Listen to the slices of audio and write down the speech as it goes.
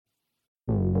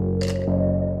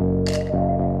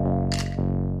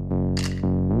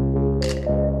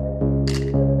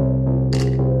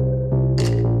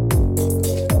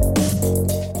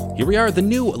Here we are, the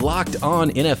new Locked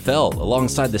On NFL.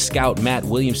 Alongside the scout Matt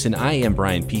Williamson, I am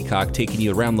Brian Peacock, taking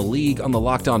you around the league on the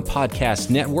Locked On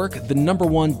Podcast Network, the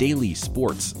 #1 daily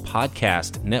sports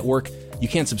podcast network. You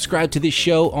can subscribe to this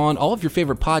show on all of your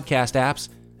favorite podcast apps,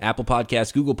 Apple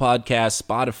Podcasts, Google Podcasts,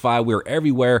 Spotify. We're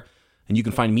everywhere. And you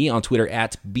can find me on Twitter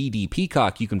at BD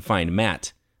Peacock. You can find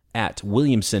Matt at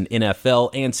Williamson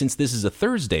NFL. And since this is a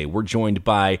Thursday, we're joined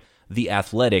by the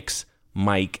Athletics'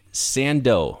 Mike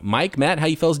Sando. Mike, Matt, how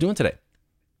you fellas doing today?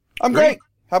 I'm great.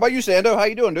 How about you, Sando? How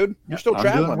you doing, dude? You're still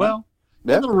traveling. Doing well.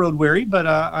 Yeah? A little road weary, but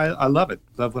I love it.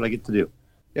 Love what I get to do.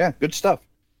 Yeah, good stuff.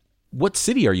 What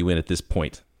city are you in at this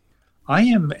point? I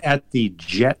am at the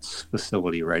Jets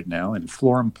facility right now in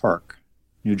Florham Park,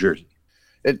 New Jersey.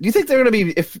 Do you think they're going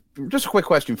to be, just a quick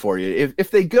question for you,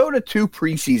 if they go to 2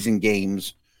 preseason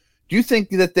games, do you think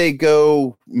that they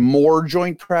go more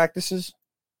joint practices?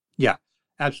 Yeah,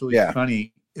 absolutely. Yeah.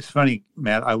 It's funny,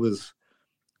 Matt. I was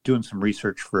doing some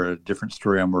research for a different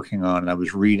story I'm working on, and I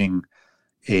was reading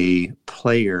a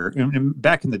player. And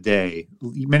back in the day,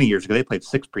 many years ago, they played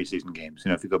 6 preseason games.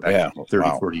 If you go back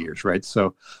 30, 40 years, right?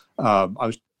 So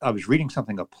I was reading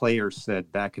something a player said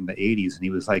back in the 80s, and he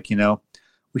was like,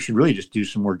 we should really just do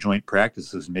some more joint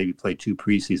practices and maybe play 2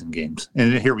 preseason games.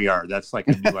 And here we are. That's like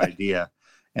a new idea,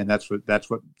 and that's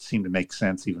what seemed to make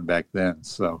sense even back then.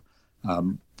 So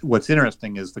what's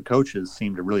interesting is the coaches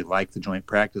seem to really like the joint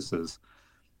practices.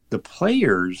 The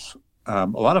players, a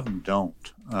lot of them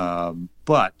don't,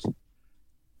 but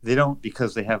they don't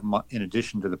because they have, in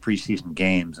addition to the preseason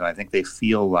games, and I think they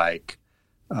feel like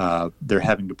they're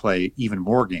having to play even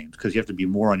more games because you have to be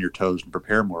more on your toes and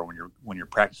prepare more when you're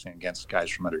practicing against guys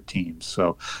from other teams.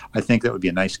 So I think that would be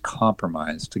a nice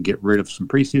compromise to get rid of some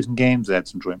preseason games, add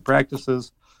some joint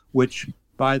practices, which,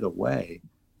 by the way,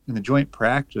 in the joint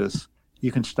practice,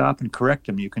 you can stop and correct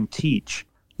them. You can teach.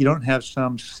 You don't have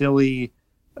some silly,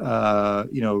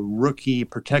 rookie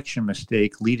protection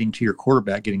mistake leading to your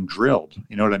quarterback getting drilled.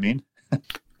 You know what I mean?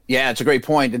 Yeah, it's a great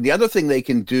point. And the other thing they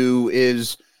can do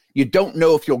is, you don't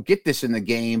know if you'll get this in the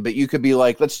game, but you could be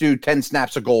like, let's do 10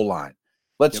 snaps of goal line.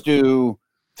 Let's do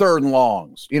 3rd and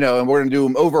longs, and we're going to do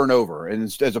them over and over. And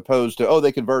as opposed to,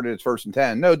 they converted, it's 1st and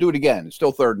 10. No, do it again. It's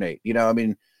still 3rd and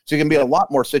 8. So you can be a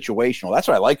lot more situational. That's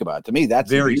what I like about it. To me,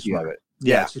 that's very the beauty smart of it.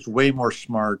 Yeah, it's way more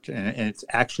smart, and it's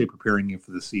actually preparing you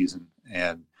for the season.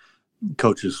 And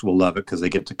coaches will love it because they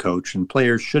get to coach, and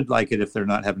players should like it if they're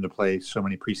not having to play so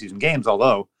many preseason games,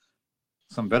 although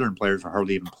some veteran players are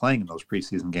hardly even playing in those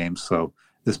preseason games, so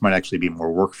this might actually be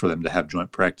more work for them to have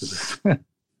joint practices.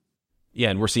 Yeah,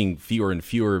 and we're seeing fewer and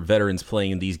fewer veterans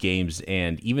playing in these games,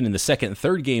 and even in the 2nd and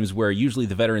 3rd games where usually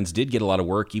the veterans did get a lot of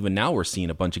work, even now we're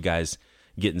seeing a bunch of guys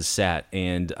getting sat,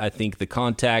 and I think the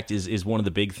contact is one of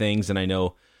the big things, and I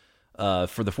know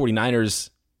for the 49ers,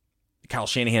 Kyle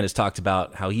Shanahan has talked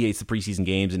about how he hates the preseason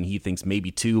games, and he thinks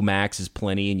maybe 2 max is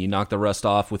plenty, and you knock the rust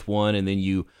off with 1, and then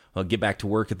you get back to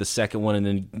work at the second one, and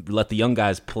then let the young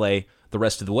guys play the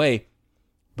rest of the way.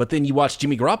 But then you watch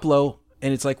Jimmy Garoppolo,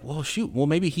 and it's like, well,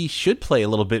 maybe he should play a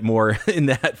little bit more in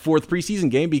that 4th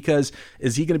preseason game, because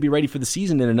is he going to be ready for the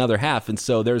season in another half? And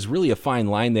so there's really a fine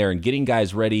line there, and getting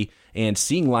guys ready and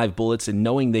seeing live bullets and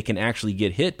knowing they can actually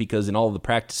get hit, because in all of the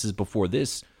practices before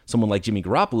this, someone like Jimmy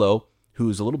Garoppolo,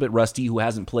 who's a little bit rusty, who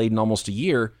hasn't played in almost a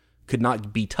year, could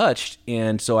not be touched.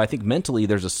 And so I think mentally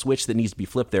there's a switch that needs to be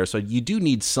flipped there. So you do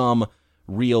need some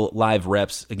real live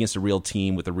reps against a real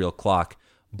team with a real clock.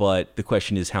 But the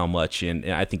question is how much, and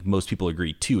I think most people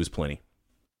agree 2 is plenty.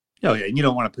 Oh, yeah, and you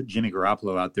don't want to put Jimmy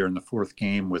Garoppolo out there in the 4th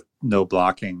game with no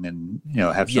blocking and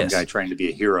have some guy trying to be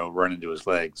a hero run into his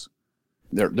legs.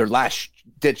 Their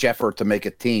last-ditch effort to make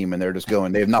a team, and they're just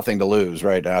going, they have nothing to lose,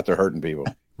 right, out there hurting people.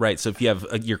 Right, so if you have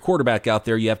your quarterback out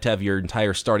there, you have to have your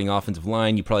entire starting offensive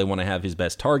line. You probably want to have his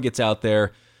best targets out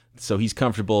there, so he's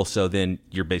comfortable. So then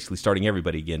you're basically starting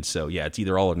everybody again. So yeah, it's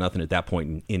either all or nothing at that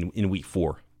point in week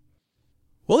 4.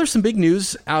 Well, there's some big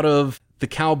news out of the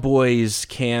Cowboys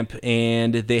camp,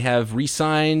 and they have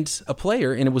re-signed a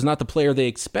player, and it was not the player they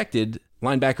expected,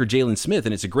 linebacker Jaylon Smith,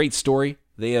 and it's a great story.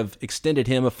 They have extended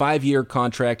him a 5-year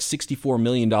contract, $64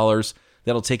 million.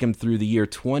 That'll take him through the year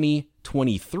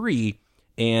 2023.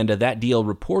 And that deal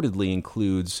reportedly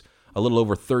includes a little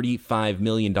over $35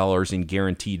 million in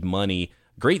guaranteed money.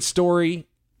 Great story.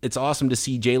 It's awesome to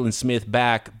see Jaylon Smith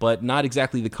back, but not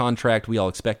exactly the contract we all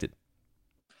expected.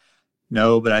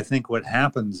 No, but I think what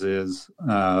happens is,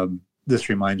 this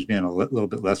reminds me on a little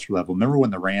bit lesser level. Remember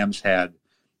when the Rams had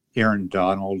Aaron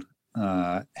Donald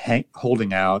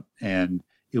holding out, and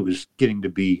it was getting to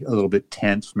be a little bit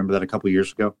tense? Remember that a couple of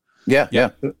years ago?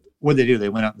 Yeah. What did they do? They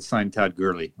went out and signed Todd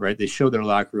Gurley, right? They showed their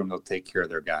locker room they'll take care of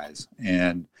their guys.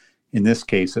 And, In this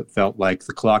case, it felt like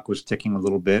the clock was ticking a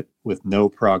little bit with no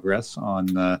progress on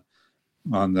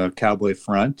the Cowboy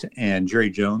front. And Jerry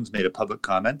Jones made a public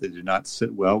comment that did not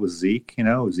sit well with Zeke,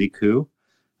 Zeke who.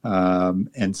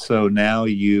 And so now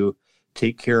you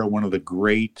take care of one of the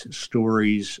great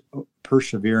stories,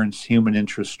 perseverance, human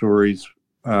interest stories,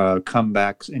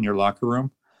 comebacks in your locker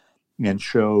room, and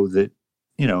show that,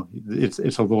 it's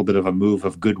a little bit of a move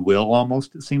of goodwill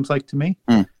almost, it seems like to me.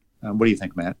 What do you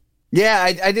think, Matt? Yeah,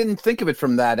 I didn't think of it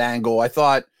from that angle. I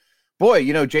thought, boy,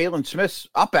 Jalen Smith's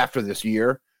up after this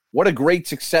year. What a great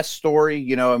success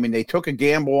story. They took a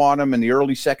gamble on him in the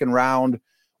early second round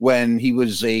when he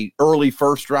was a early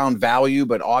first round value,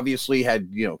 but obviously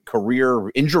had, career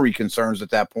injury concerns at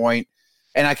that point.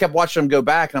 And I kept watching him go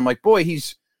back, and I'm like, boy,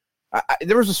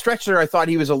 there was a stretch there I thought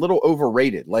he was a little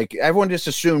overrated. Like, everyone just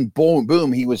assumed,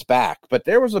 boom, he was back. But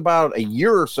there was about a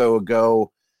year or so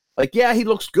ago, like, yeah, he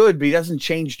looks good, but he doesn't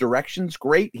change directions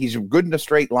great. He's good in a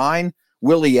straight line.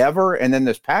 Will he ever? And then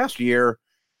this past year,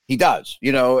 he does,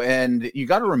 and you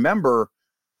got to remember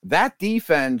that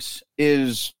defense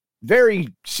is very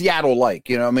Seattle-like.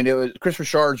 It was Chris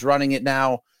Richard's running it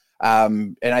now.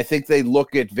 And I think they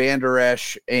look at Van Der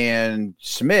Esch and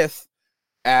Smith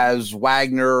as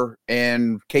Wagner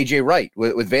and KJ Wright,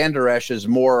 with Van Der Esch as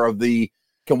more of the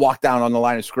can walk down on the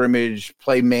line of scrimmage,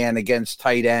 play man against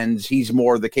tight ends. He's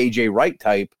more the KJ Wright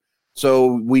type.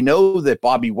 So we know that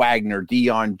Bobby Wagner,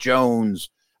 Deion Jones,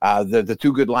 the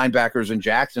two good linebackers in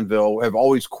Jacksonville have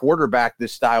always quarterbacked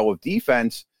this style of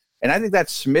defense. And I think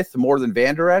that's Smith more than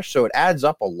Van Der Esch. So it adds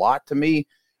up a lot to me.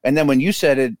 And then when you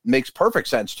said it makes perfect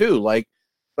sense too. Like,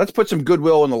 let's put some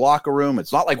goodwill in the locker room.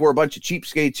 It's not like we're a bunch of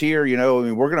cheapskates here.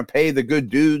 We're going to pay the good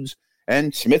dudes.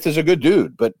 And Smith is a good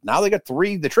dude, but now they got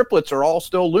three. The triplets are all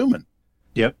still looming.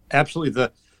 Yep, absolutely.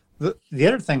 The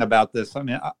other thing about this,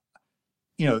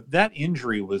 that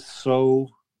injury was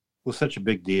such a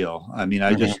big deal.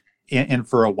 I just and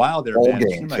for a while there, man,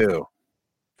 game too.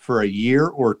 For a year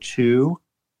or two,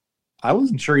 I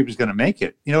wasn't sure he was going to make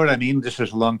it. You know what I mean? Just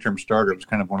as a long-term starter, it was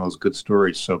kind of one of those good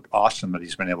stories. So awesome that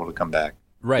he's been able to come back.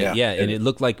 Right, yeah. And it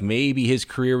looked like maybe his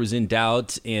career was in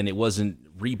doubt, and it wasn't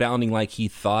rebounding like he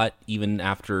thought, even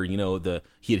after, he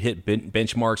had hit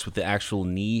benchmarks with the actual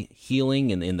knee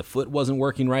healing, and the foot wasn't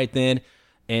working right then.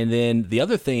 And then the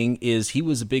other thing is he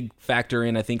was a big factor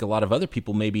in, I think, a lot of other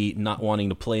people maybe not wanting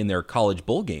to play in their college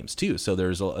bowl games, too. So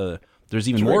there's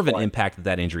even more of an impact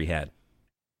that injury had.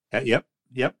 Yep.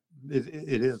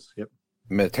 It is, yep.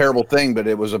 A terrible thing, but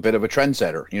it was a bit of a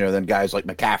trendsetter. Then guys like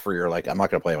McCaffrey are like, I'm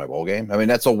not going to play my bowl game.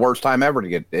 That's the worst time ever to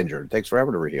get injured. It takes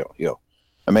forever to heal.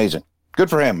 Amazing. Good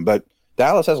for him, but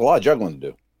Dallas has a lot of juggling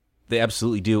to do. They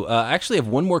absolutely do. I actually have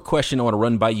one more question I want to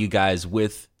run by you guys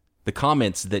with the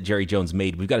comments that Jerry Jones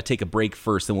made. We've got to take a break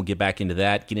first, then we'll get back into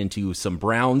that, get into some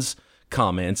Browns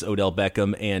comments. Odell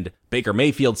Beckham and Baker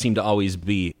Mayfield seem to always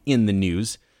be in the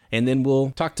news. And then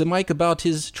we'll talk to Mike about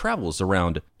his travels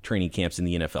around training camps in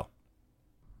the NFL.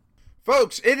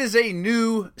 Folks, it is a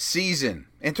new season.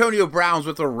 Antonio Brown's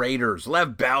with the Raiders.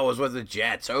 Lev Bell is with the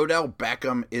Jets. Odell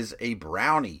Beckham is a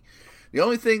Brownie. The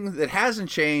only thing that hasn't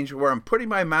changed where I'm putting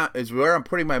my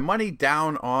money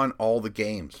down on all the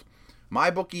games.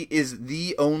 MyBookie is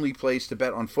the only place to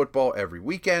bet on football every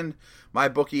weekend.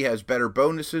 MyBookie has better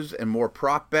bonuses and more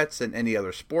prop bets than any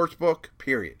other sportsbook,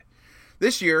 period.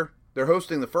 This year, they're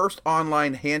hosting the first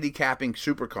online handicapping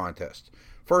super contest.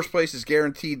 First place is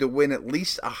guaranteed to win at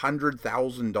least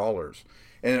 $100,000,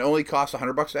 and it only costs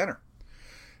 $100 to enter.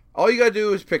 All you got to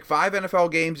do is pick 5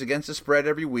 NFL games against the spread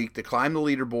every week to climb the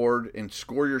leaderboard and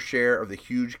score your share of the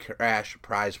huge cash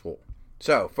prize pool.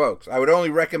 So, folks, I would only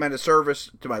recommend a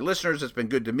service to my listeners that's been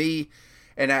good to me,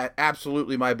 and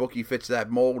absolutely MyBookie fits that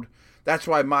mold. That's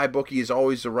why MyBookie is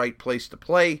always the right place to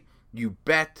play. You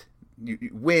bet, you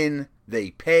win,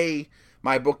 they pay.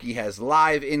 MyBookie has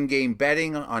live in-game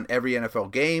betting on every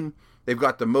NFL game. They've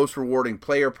got the most rewarding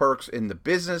player perks in the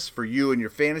business for you and your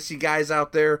fantasy guys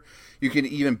out there. You can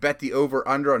even bet the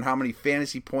over-under on how many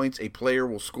fantasy points a player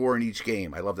will score in each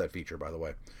game. I love that feature, by the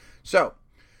way. So,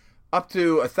 up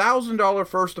to $1,000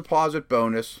 first deposit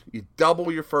bonus. You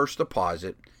double your first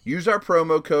deposit. Use our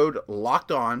promo code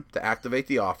LOCKEDON to activate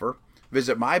the offer.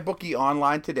 Visit MyBookie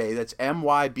online today. That's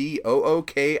MyBookie.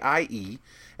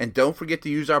 And don't forget to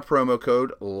use our promo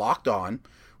code LOCKEDON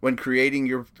when creating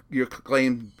your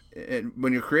claim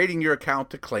when you're creating your account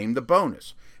to claim the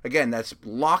bonus. Again, that's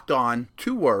Locked On,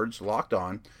 2 words, Locked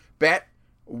On. Bet,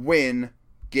 win,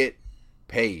 get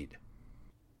paid.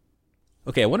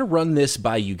 Okay, I want to run this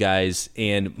by you guys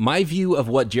and my view of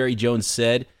what Jerry Jones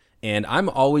said, and I'm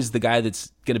always the guy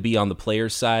that's going to be on the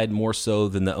player's side more so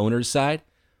than the owner's side,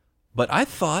 but I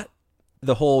thought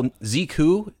the whole Zeke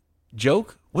who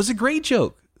joke was a great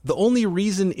joke. The only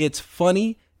reason it's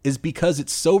funny is because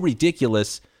it's so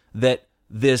ridiculous that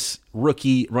this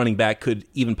rookie running back could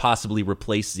even possibly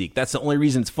replace Zeke. That's the only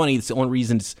reason it's funny. It's the only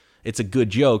reason it's a good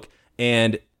joke.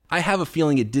 And I have a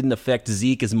feeling it didn't affect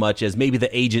Zeke as much as maybe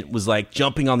the agent was like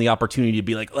jumping on the opportunity to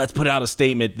be like, let's put out a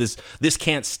statement. This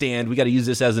can't stand. We got to use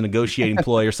this as a negotiating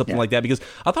ploy or something like that, because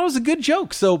I thought it was a good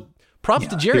joke. So props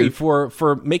to Jerry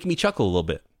for making me chuckle a little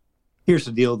bit. Here's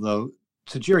the deal, though.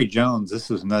 To Jerry Jones,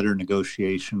 this is another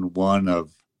negotiation, one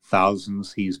of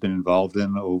thousands he's been involved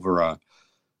in over a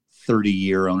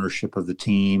 30-year ownership of the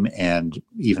team, and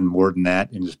even more than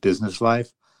that in his business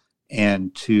life.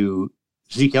 And to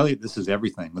Zeke Elliott, this is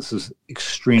everything. This is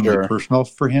extremely personal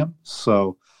for him.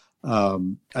 So I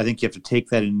think you have to take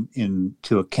that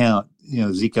into account.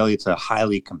 Zeke Elliott's a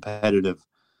highly competitive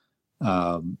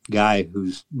guy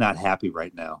who's not happy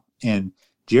right now. And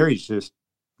Jerry's just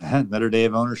another day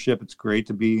of ownership. It's great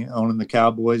to be owning the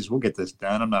Cowboys. We'll get this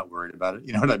done. I'm not worried about it.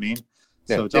 You know what I mean?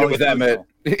 Yeah, so it's always personal.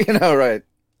 Right.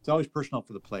 It's always personal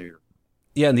for the player.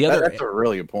 Yeah, and that's a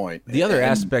really good point. The other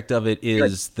aspect of it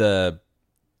is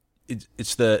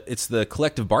it's the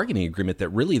collective bargaining agreement that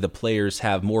really the players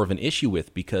have more of an issue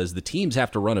with, because the teams have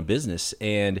to run a business,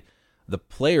 and the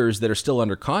players that are still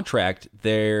under contract,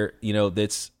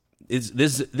 this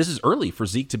is early for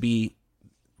Zeke to be,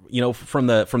 from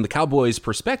the Cowboys'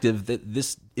 perspective, that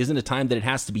this isn't a time that it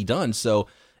has to be done. So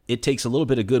it takes a little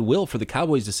bit of goodwill for the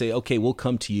Cowboys to say, okay, we'll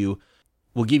come to you.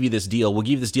 We'll give you this deal. We'll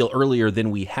give you this deal earlier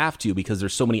than we have to, because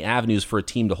there's so many avenues for a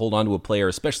team to hold on to a player,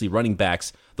 especially running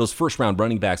backs, those first-round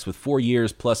running backs with 4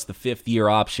 years plus the fifth-year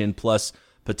option plus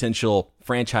potential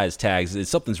franchise tags.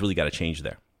 Something's really got to change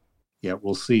there. Yeah,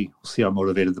 we'll see. We'll see how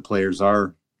motivated the players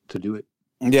are to do it.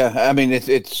 Yeah, I mean,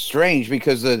 it's strange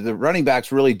because the running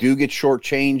backs really do get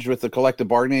shortchanged with the collective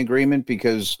bargaining agreement,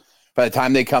 because by the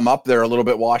time they come up, they're a little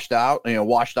bit washed up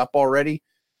already.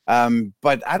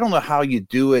 But I don't know how you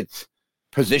do it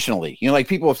positionally. Like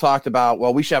people have talked about,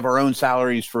 well, we should have our own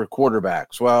salaries for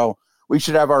quarterbacks. Well, we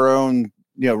should have our own,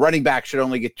 running back should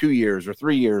only get 2 years or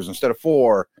 3 years instead of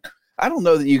 4. I don't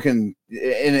know that you can,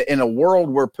 in a world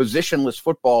where positionless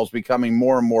football is becoming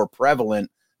more and more prevalent,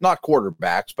 not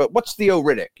quarterbacks, but what's Theo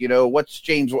Riddick? What's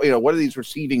James, what are these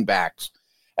receiving backs?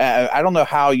 I don't know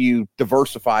how you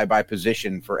diversify by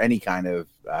position for any kind of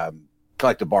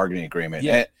collective bargaining agreement.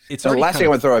 Yeah, it's the last thing I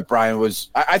want to throw at Brian was,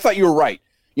 I thought you were right.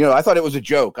 I thought it was a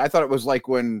joke. I thought it was like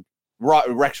when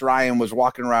Rex Ryan was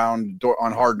walking around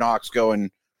on Hard Knocks going,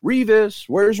 Revis,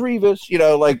 where's Revis?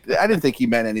 I didn't think he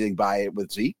meant anything by it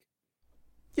with Zeke.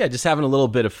 Yeah, just having a little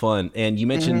bit of fun. And you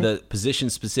mentioned the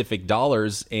position-specific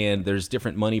dollars, and there's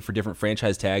different money for different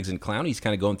franchise tags, and Clowney's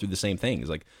kind of going through the same thing. He's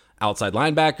like outside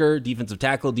linebacker, defensive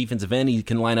tackle, defensive end. He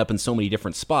can line up in so many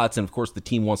different spots, and of course the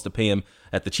team wants to pay him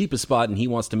at the cheapest spot, and he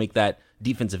wants to make that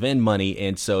defensive end money,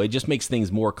 and so it just makes things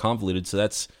more convoluted. So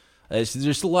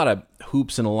there's a lot of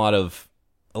hoops and a lot of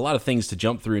things to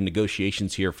jump through in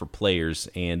negotiations here for players,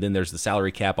 and then there's the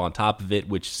salary cap on top of it,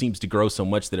 which seems to grow so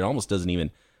much that it almost doesn't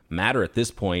even matter at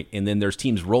this point. And then there's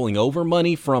teams rolling over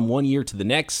money from one year to the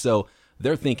next, so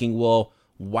they're thinking, well,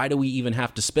 why do we even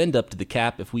have to spend up to the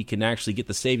cap if we can actually get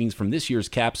the savings from this year's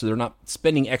cap, so they're not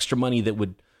spending extra money that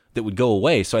would go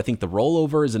away. So I think the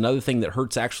rollover is another thing that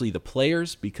hurts actually the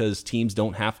players, because teams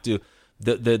don't have to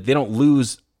they don't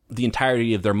lose the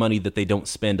entirety of their money that they don't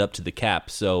spend up to the cap.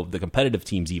 So the competitive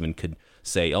teams even could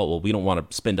say, oh, well, we don't want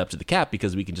to spend up to the cap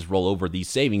because we can just roll over these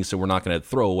savings, so we're not going to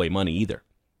throw away money either.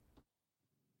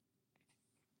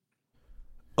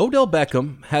 Odell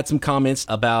Beckham had some comments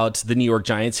about the New York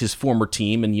Giants, his former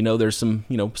team, and there's some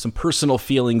personal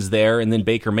feelings there. And then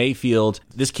Baker Mayfield,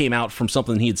 this came out from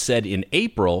something he had said in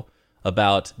April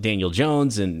about Daniel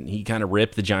Jones, and he kind of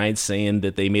ripped the Giants, saying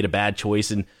that they made a bad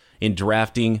choice in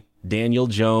drafting Daniel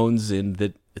Jones, and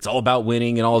that it's all about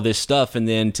winning and all of this stuff. And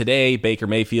then today, Baker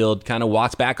Mayfield kind of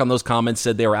walks back on those comments,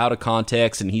 said they were out of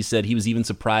context, and he said he was even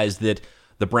surprised that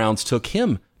the Browns took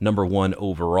him number 1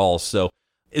 overall. So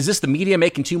is this the media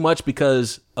making too much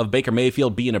because of Baker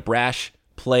Mayfield being a brash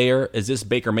player? Is this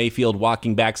Baker Mayfield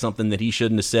walking back something that he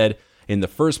shouldn't have said in the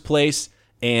first place?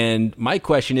 And my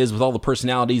question is, with all the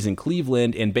personalities in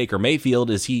Cleveland and Baker Mayfield,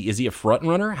 is he a front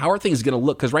runner? How are things going to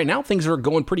look? Because right now things are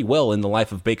going pretty well in the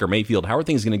life of Baker Mayfield. How are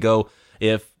things going to go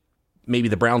if maybe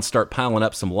the Browns start piling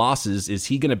up some losses? Is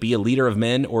he going to be a leader of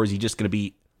men, or is he just going to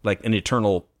be like an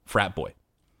eternal frat boy?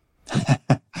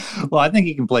 Well, I think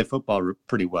he can play football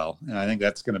pretty well, and I think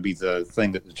that's going to be the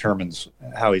thing that determines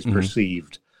how he's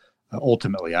perceived.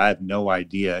 Ultimately, I have no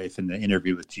idea if in the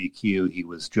interview with GQ he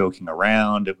was joking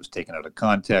around, it was taken out of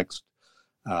context.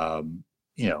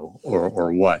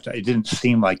 or what. It didn't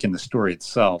seem like in the story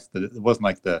itself that it wasn't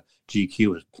like the GQ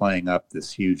was playing up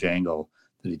this huge angle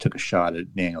that he took a shot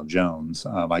at Daniel Jones.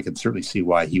 I can certainly see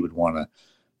why he would want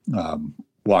to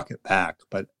walk it back,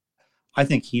 but I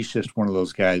think he's just one of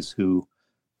those guys who,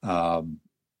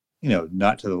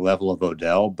 not to the level of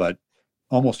Odell, but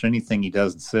almost anything he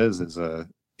does and says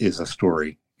is a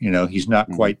story. He's not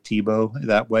quite Tebow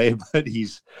that way, but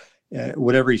he's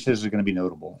whatever he says is going to be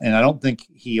notable. And I don't think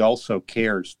he also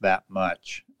cares that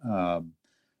much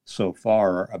so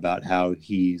far about how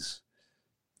he's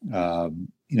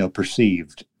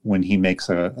perceived when he makes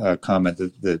a comment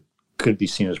that could be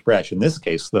seen as brash. In this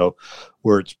case, though,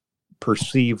 where it's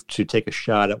perceived to take a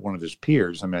shot at one of his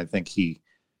peers, I mean, I think he,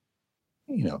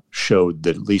 showed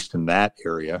that at least in that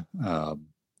area,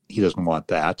 he doesn't want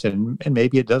that. And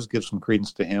maybe it does give some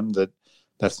credence to him that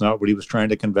that's not what he was trying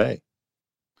to convey.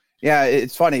 Yeah,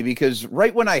 it's funny because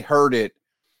right when I heard it,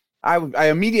 I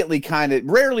immediately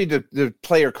rarely do the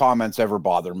player comments ever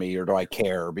bother me or do I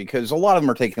care, because a lot of them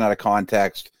are taken out of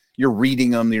context. You're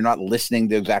reading them. You're not listening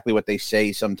to exactly what they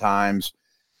say sometimes.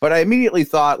 But I immediately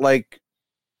thought,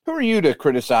 who are you to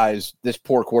criticize this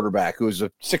poor quarterback who is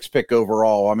a 6th pick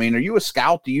overall? I mean, are you a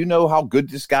scout? Do you know how good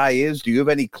this guy is? Do you have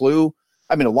any clue?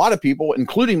 I mean, a lot of people,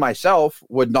 including myself,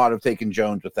 would not have taken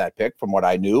Jones with that pick from what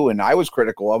I knew, and I was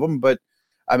critical of him. But,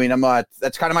 I mean,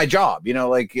 that's kind of my job.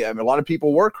 a lot of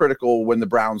people were critical when the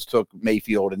Browns took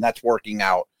Mayfield, and that's working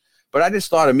out. But I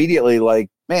just thought immediately,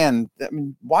 man,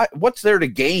 what's there to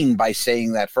gain by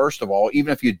saying that, first of all,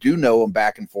 even if you do know him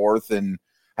back and forth and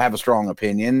have a strong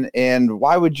opinion? And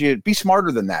why would you be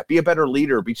smarter than that? Be a better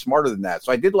leader, be smarter than that.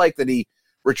 So I did like that he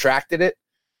retracted it.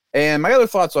 And my other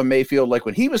thoughts on Mayfield,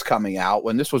 when he was coming out,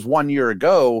 when this was 1 year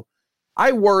ago,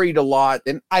 I worried a lot,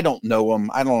 and I don't know him.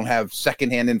 I don't have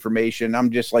secondhand information. I'm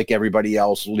just like everybody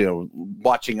else,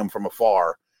 watching him from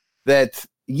afar, that,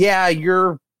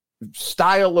 your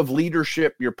style of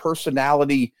leadership, your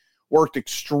personality worked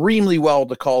extremely well at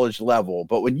the college level.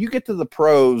 But when you get to the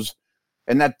pros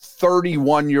and that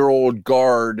 31-year-old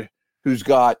guard who's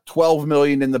got $12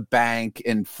 million in the bank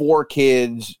and 4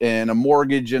 kids and a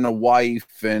mortgage and a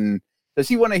wife, and does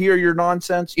he want to hear your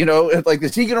nonsense?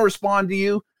 Is he going to respond to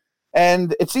you?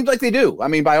 And it seems like they do. I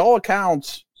mean, by all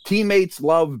accounts, teammates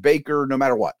love Baker no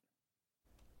matter what.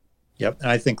 Yep.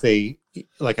 And I think they,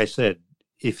 like I said,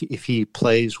 if he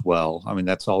plays well, I mean,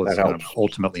 that's all that's going to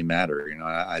ultimately matter.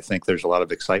 I think there's a lot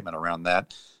of excitement around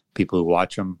that. People who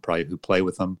watch him, probably who play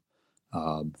with him,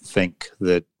 think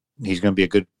that he's going to be a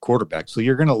good quarterback. So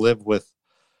you're going to live with,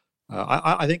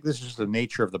 I think this is the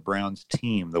nature of the Browns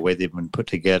team, the way they've been put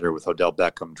together with Odell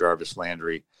Beckham, Jarvis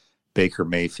Landry, Baker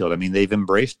Mayfield. I mean, they've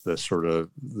embraced the sort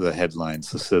of the headlines,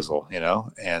 the sizzle,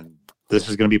 and this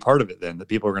is going to be part of it then, that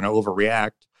people are going to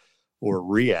overreact or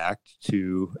react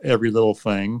to every little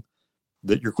thing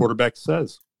that your quarterback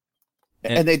says.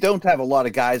 And they don't have a lot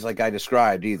of guys like I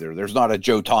described either. There's not a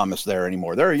Joe Thomas there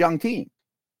anymore. They're a young team.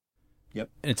 Yep.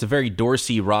 And it's a very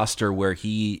Dorsey roster where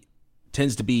he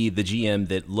tends to be the GM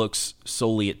that looks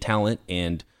solely at talent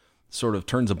and sort of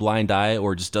turns a blind eye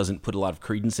or just doesn't put a lot of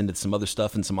credence into some other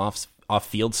stuff and some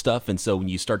off-field stuff. And so when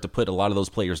you start to put a lot of those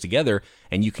players together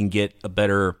and you can get a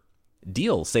better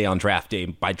deal, say on draft day,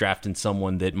 by drafting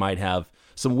someone that might have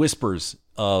some whispers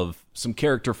of some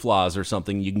character flaws or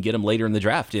something, you can get them later in the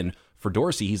draft. And for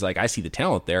Dorsey, he's like, I see the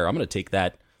talent there. I'm going to take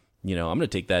that, I'm going to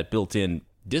take that built-in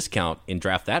discount and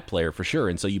draft that player for sure.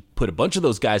 And so you put a bunch of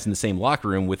those guys in the same locker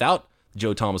room without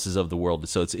Joe Thomas's of the world.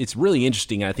 So it's really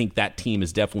interesting. I think that team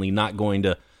is definitely not going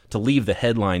to leave the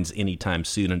headlines anytime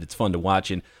soon, and it's fun to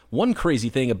watch. And one crazy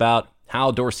thing about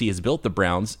how Dorsey has built the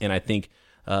Browns, and I think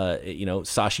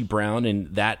Sashi Brown,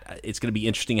 and that it's going to be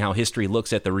interesting how history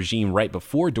looks at the regime right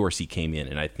before Dorsey came in.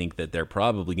 And I think that they're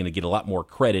probably going to get a lot more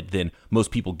credit than most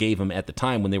people gave them at the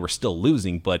time when they were still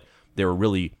losing, but they were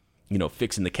really,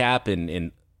 fixing the cap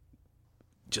and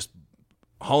just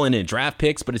hauling in draft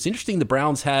picks. But it's interesting, the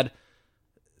Browns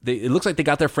it looks like they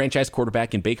got their franchise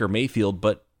quarterback in Baker Mayfield,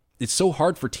 but it's so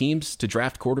hard for teams to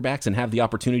draft quarterbacks and have the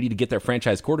opportunity to get their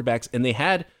franchise quarterbacks. And they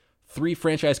had 3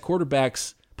 franchise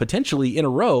quarterbacks potentially in a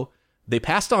row. They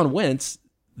passed on Wentz.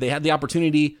 They had the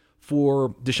opportunity for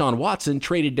Deshaun Watson,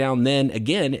 traded down then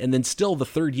again, and then still the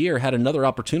third year had another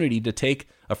opportunity to take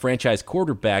a franchise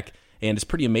quarterback. And it's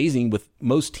pretty amazing with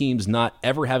most teams not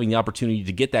ever having the opportunity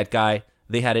to get that guy.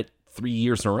 They had it 3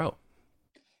 years in a row.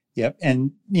 Yep.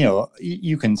 And,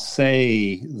 you can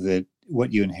say that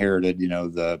what you inherited,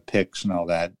 the picks and all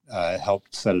that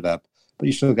helped set it up, but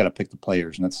you still got to pick the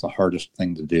players, and that's the hardest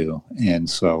thing to do. And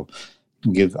so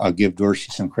I'll give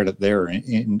Dorsey some credit there.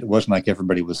 And it wasn't like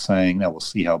everybody was saying, no, we'll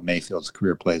see how Mayfield's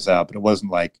career plays out, but it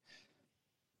wasn't like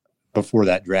before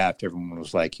that draft, everyone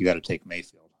was like, you got to take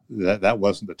Mayfield. That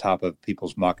wasn't the top of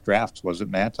people's mock drafts, was it,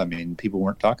 Matt? I mean, people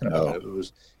weren't talking about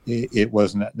it. It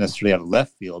wasn't necessarily out of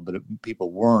left field, but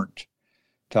people weren't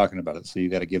talking about it. So you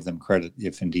got to give them credit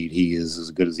if indeed he is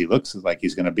as good as he looks like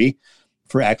he's going to be,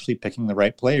 for actually picking the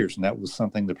right players. And that was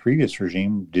something the previous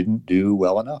regime didn't do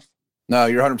well enough. No,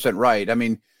 you're 100% right. I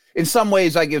mean, in some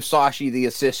ways I give Sashi the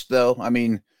assist, though. I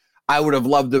mean, I would have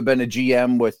loved to have been a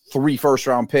GM with 3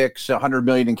 first-round picks, $100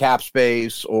 million in cap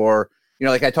space, or, you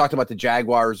know, like I talked about the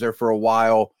Jaguars there for a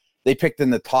while. They picked in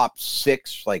the top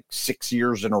 6, like 6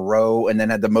 years in a row, and then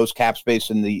had the most cap space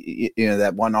in the, you know,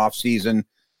 that one off season.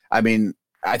 I mean,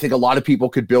 I think a lot of people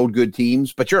could build good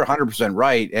teams, but you're 100%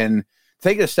 right. And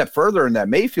take it a step further in that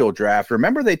Mayfield draft.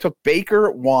 Remember, they took Baker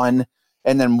at 1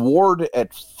 and then Ward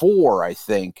at 4, I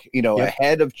think, you know,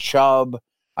 ahead of Chubb.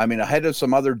 I mean, ahead of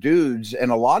some other dudes. And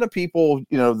a lot of people,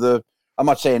 you know, I'm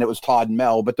not saying it was Todd and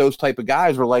Mel, but those type of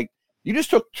guys were like, you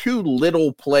just took 2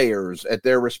 little players at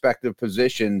their respective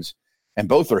positions, and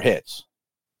both are hits.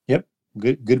 Yep.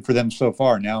 Good for them so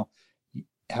far. Now,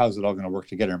 how's it all going to work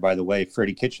together? And by the way,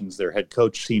 Freddie Kitchens, their head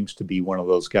coach, seems to be one of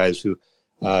those guys who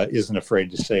isn't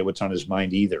afraid to say what's on his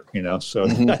mind either, you know? So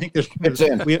I think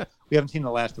we haven't seen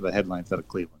the last of the headlines out of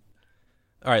Cleveland.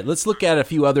 All right, let's look at a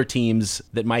few other teams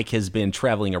that Mike has been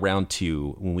traveling around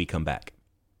to when we come back.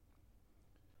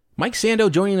 Mike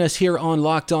Sando joining us here on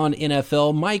Locked On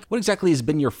NFL. Mike, what exactly has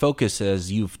been your focus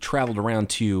as you've traveled around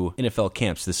to NFL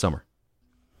camps this summer?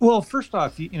 Well, first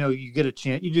off, you do get a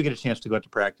chance to go out to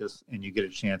practice, and you get a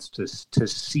chance to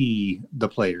see the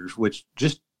players, which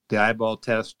just the eyeball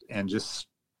test, and just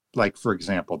like, for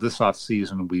example, this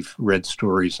offseason, we've read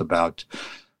stories about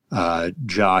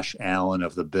Josh Allen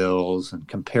of the Bills and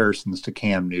comparisons to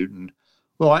Cam Newton.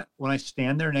 Well, when I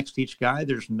stand there next to each guy,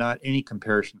 there's not any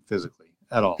comparison physically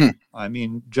at all. I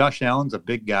mean, Josh Allen's a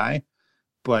big guy,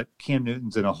 but Cam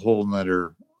Newton's in a whole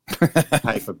nother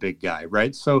type of big guy,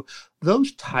 right? So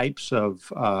those types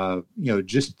of,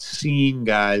 just seeing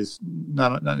guys,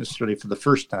 not necessarily for the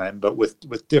first time, but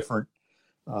with different,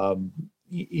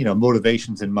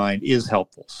 motivations in mind is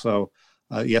helpful. So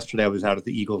yesterday I was out at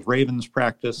the Eagles-Ravens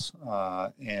practice,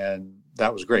 and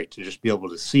that was great to just be able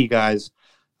to see guys,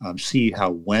 see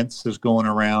how Wentz is going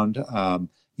around,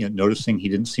 noticing he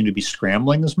didn't seem to be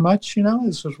scrambling as much,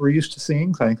 as we're used to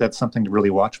seeing. So I think that's something to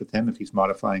really watch with him if he's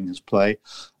modifying his play.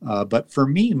 But for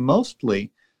me,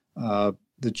 mostly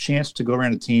the chance to go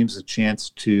around to teams, the chance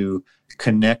to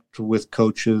connect with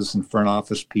coaches and front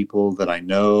office people that I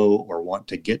know or want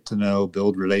to get to know,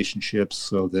 build relationships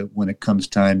so that when it comes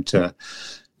time to,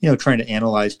 trying to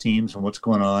analyze teams and what's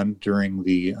going on during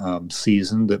the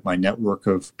season, that my network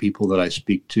of people that I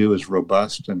speak to is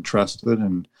robust and trusted.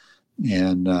 And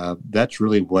that's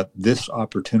really what this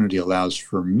opportunity allows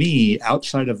for me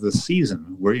outside of the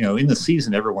season, where, in the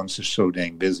season, everyone's just so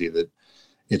dang busy that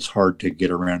it's hard to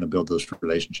get around and build those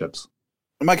relationships.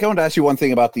 Mike, I want to ask you one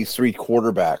thing about these 3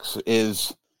 quarterbacks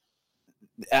is,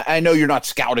 I know you're not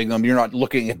scouting them, you're not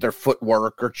looking at their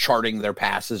footwork or charting their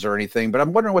passes or anything, but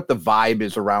I'm wondering what the vibe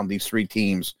is around these 3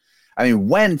 teams. I mean,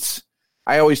 Wentz,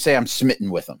 I always say I'm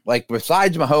smitten with him. Like,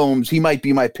 besides Mahomes, he might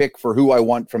be my pick for who I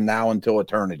want from now until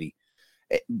eternity.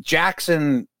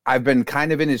 Jackson, I've been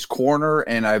kind of in his corner,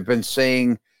 and I've been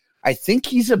saying I think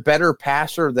he's a better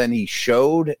passer than he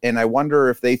showed, and I wonder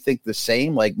if they think the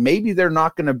same. Like, maybe they're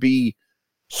not going to be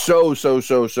so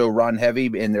run heavy,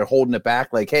 and they're holding it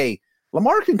back. Like, hey,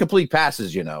 Lamar can complete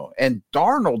passes, and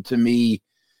Darnold, to me,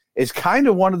 is kind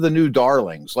of one of the new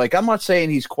darlings. Like, I'm not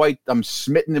saying I'm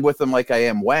smitten with him like I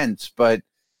am Wentz, but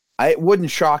it wouldn't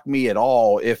shock me at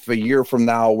all if a year from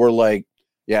now we're like,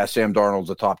 yeah, Sam Darnold's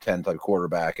a top 10 type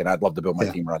quarterback, and I'd love to build my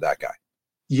team around that guy.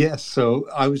 Yes. So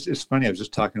it's funny. I was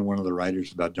just talking to one of the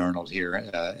writers about Darnold here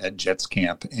at Jets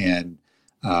camp, and,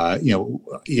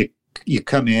 you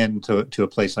come in to a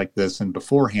place like this, and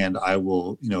beforehand I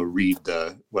will, read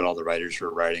what all the writers are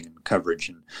writing and coverage.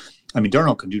 And I mean,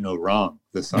 Darnold can do no wrong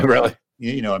this summer. Really?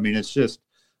 I mean, it's just,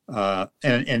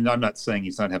 and I'm not saying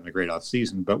he's not having a great off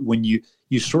season, but when you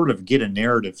sort of get a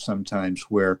narrative sometimes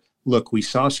where, look, we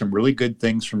saw some really good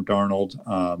things from Darnold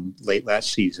late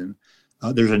last season.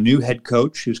 There's a new head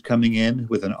coach who's coming in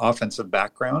with an offensive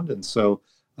background. And so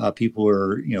people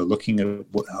are, looking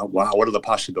at, wow, what are the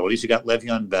possibilities? You got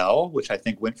Le'Veon Bell, which I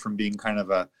think went from being kind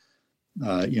of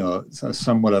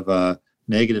somewhat of a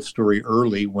negative story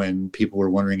early when people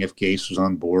were wondering if Gase was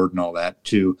on board and all that,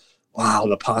 to, wow,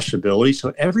 the possibilities.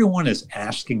 So everyone is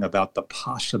asking about the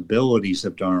possibilities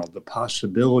of Darnold, the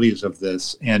possibilities of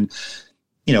this. And,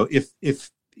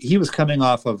 if he was coming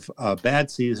off of a bad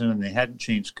season and they hadn't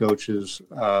changed coaches,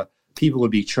 people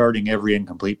would be charting every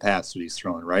incomplete pass that he's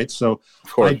throwing, right? So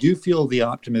I do feel the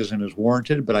optimism is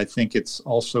warranted, but I think it's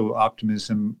also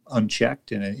optimism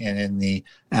unchecked and in the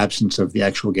absence of the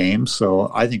actual game. So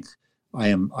I think I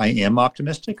am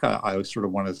optimistic. I sort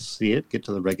of want to see it get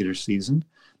to the regular season,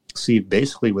 see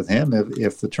basically with him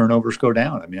if the turnovers go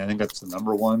down. I mean, I think that's the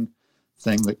number one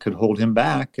thing that could hold him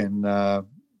back. And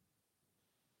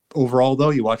overall, though,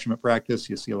 you watch him at practice,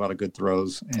 you see a lot of good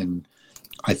throws, and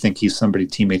I think he's somebody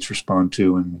teammates respond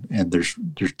to, and there's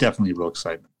definitely real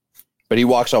excitement. But he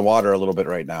walks on water a little bit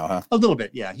right now, huh? A little bit,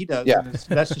 yeah, he does. Yeah,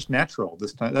 that's just natural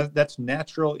this time. That's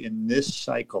natural in this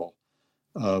cycle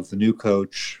of the new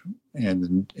coach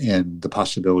and the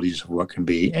possibilities of what can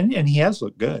be. And he has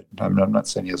looked good. I'm not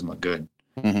saying he hasn't looked good.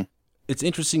 Mm-hmm. It's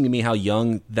interesting to me how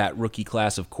young that rookie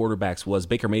class of quarterbacks was.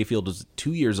 Baker Mayfield was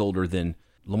 2 years older than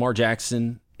Lamar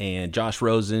Jackson and Josh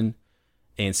Rosen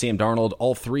and Sam Darnold.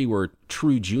 All three were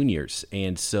true juniors.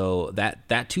 And so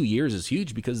that 2 years is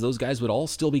huge because those guys would all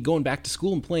still be going back to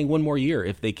school and playing one more year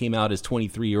if they came out as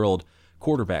 23-year-old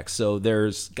quarterbacks. So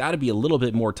there's got to be a little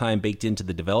bit more time baked into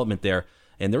the development there.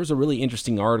 And there was a really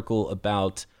interesting article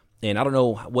about, and I don't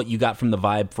know what you got from the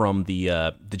vibe from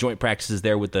the joint practices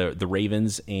there with the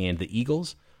Ravens and the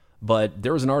Eagles, but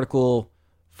there was an article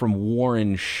from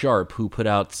Warren Sharp who put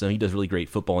out, so he does really great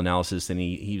football analysis, and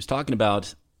he was talking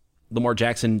about Lamar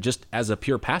Jackson just as a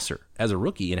pure passer, as a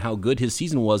rookie, and how good his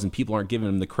season was, and people aren't giving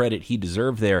him the credit he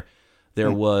deserved there.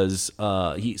 There was,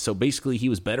 so basically he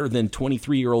was better than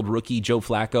 23-year-old rookie Joe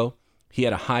Flacco. He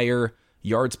had a higher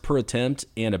yards per attempt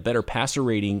and a better passer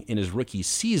rating in his rookie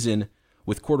season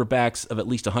with quarterbacks of at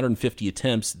least 150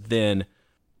 attempts than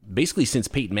basically since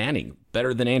Peyton Manning.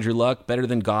 Better than Andrew Luck, better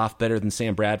than Goff, better than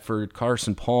Sam Bradford,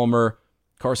 Carson Palmer,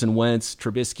 Carson Wentz,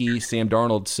 Trubisky, Sam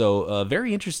Darnold. So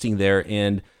very interesting there.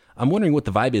 And I'm wondering what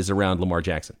the vibe is around Lamar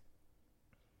Jackson.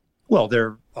 Well,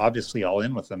 they're obviously all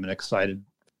in with him and excited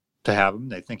to have him.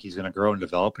 They think he's going to grow and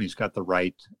develop, and he's got the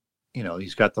right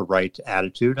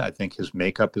attitude. I think his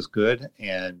makeup is good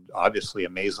and obviously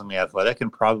amazingly athletic,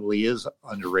 and probably is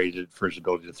underrated for his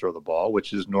ability to throw the ball,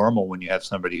 which is normal when you have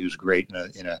somebody who's great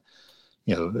in a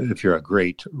if you're a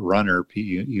great runner,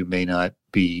 you may not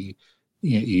be,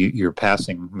 your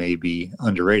passing may be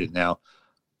underrated. Now,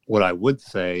 what I would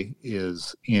say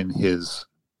is in his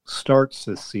starts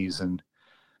this season,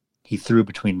 he threw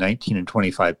between 19 and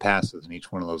 25 passes in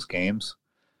each one of those games.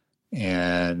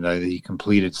 And he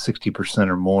completed 60%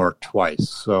 or more twice.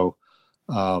 So,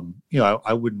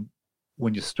 I wouldn't,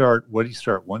 when you start, what did he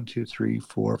start? 1, 2, 3,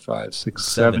 4, 5, 6,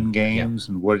 7 games.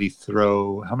 Yeah. And what did he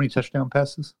throw? How many touchdown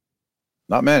passes?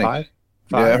 Not many. Five?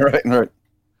 Yeah, right.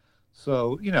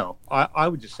 So, I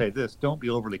would just say this, don't be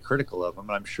overly critical of him.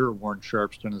 I'm sure Warren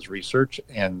Sharp's done his research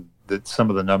and that some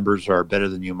of the numbers are better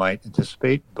than you might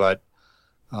anticipate. But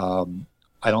I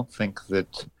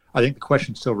think the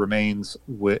question still remains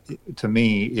to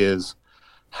me is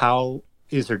how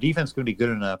is their defense going to be good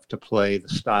enough to play the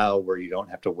style where you don't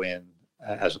have to win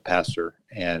as a passer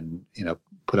and,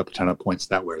 put up a ton of points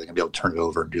that way. They're going to be able to turn it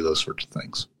over and do those sorts of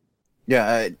things.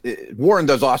 Yeah. Warren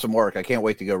does awesome work. I can't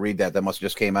wait to go read that. That must have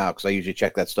just came out because I usually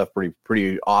check that stuff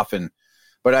pretty often.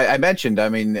 But I mentioned,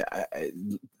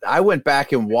 I went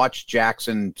back and watched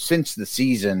Jackson since the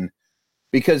season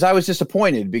because I was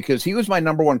disappointed because he was my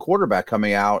number one quarterback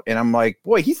coming out. And I'm like,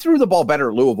 boy, he threw the ball better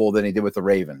at Louisville than he did with the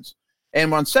Ravens.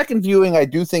 And on second viewing, I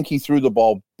do think he threw the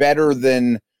ball better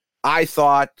than I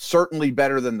thought, certainly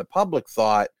better than the public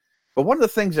thought. But one of the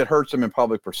things that hurts him in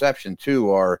public perception,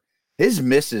 too, are his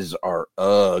misses are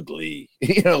ugly.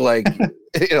 He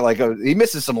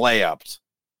misses some layups.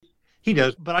 He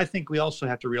does, but I think we also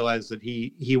have to realize that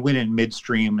he went in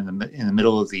midstream in the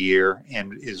middle of the year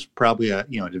and is probably a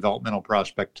developmental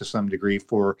prospect to some degree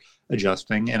for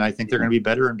adjusting. And I think they're going to be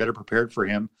better and better prepared for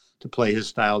him to play his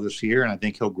style this year. And I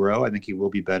think he'll grow. I think he will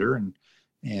be better. And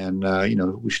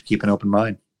we should keep an open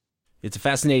mind. It's a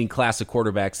fascinating class of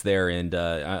quarterbacks there, and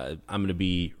I'm going to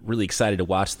be really excited to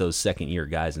watch those second-year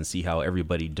guys and see how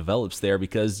everybody develops there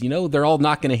because, they're all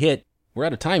not going to hit. We're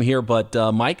out of time here, but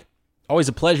Mike, always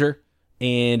a pleasure.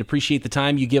 And appreciate the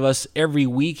time you give us every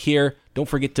week here. Don't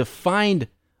forget to find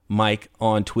Mike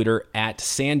on Twitter at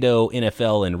Sando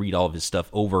NFL and read all of his stuff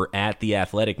over at The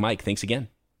Athletic. Mike, thanks again.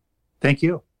 Thank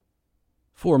you.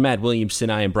 For Matt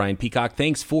Williamson, I am Brian Peacock.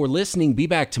 Thanks for listening. Be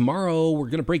back tomorrow. We're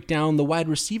going to break down the wide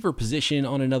receiver position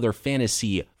on another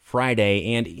Fantasy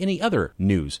Friday and any other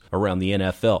news around the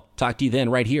NFL. Talk to you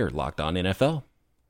then right here, Locked On NFL.